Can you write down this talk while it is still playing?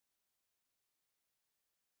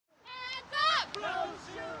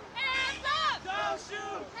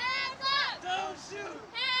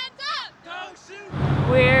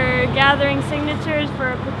We're gathering signatures for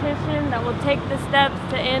a petition that will take the steps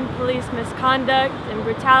to end police misconduct and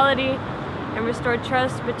brutality and restore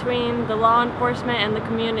trust between the law enforcement and the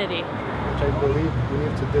community. Which I believe we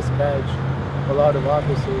need to dispatch a lot of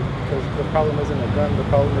officers because the problem isn't a gun, the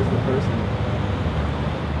problem is the person.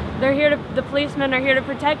 They're here to, the policemen are here to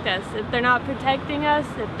protect us. If they're not protecting us,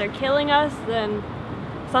 if they're killing us, then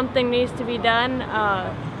something needs to be done.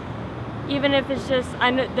 Even if it's just,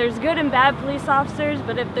 I know there's good and bad police officers,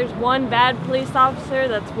 but if there's one bad police officer,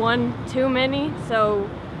 that's one too many. So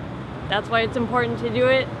that's why it's important to do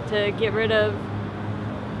it, to get rid of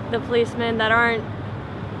the policemen that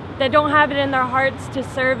don't have it in their hearts to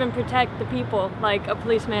serve and protect the people like a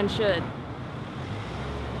policeman should.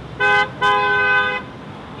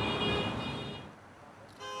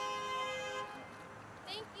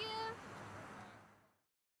 Thank you.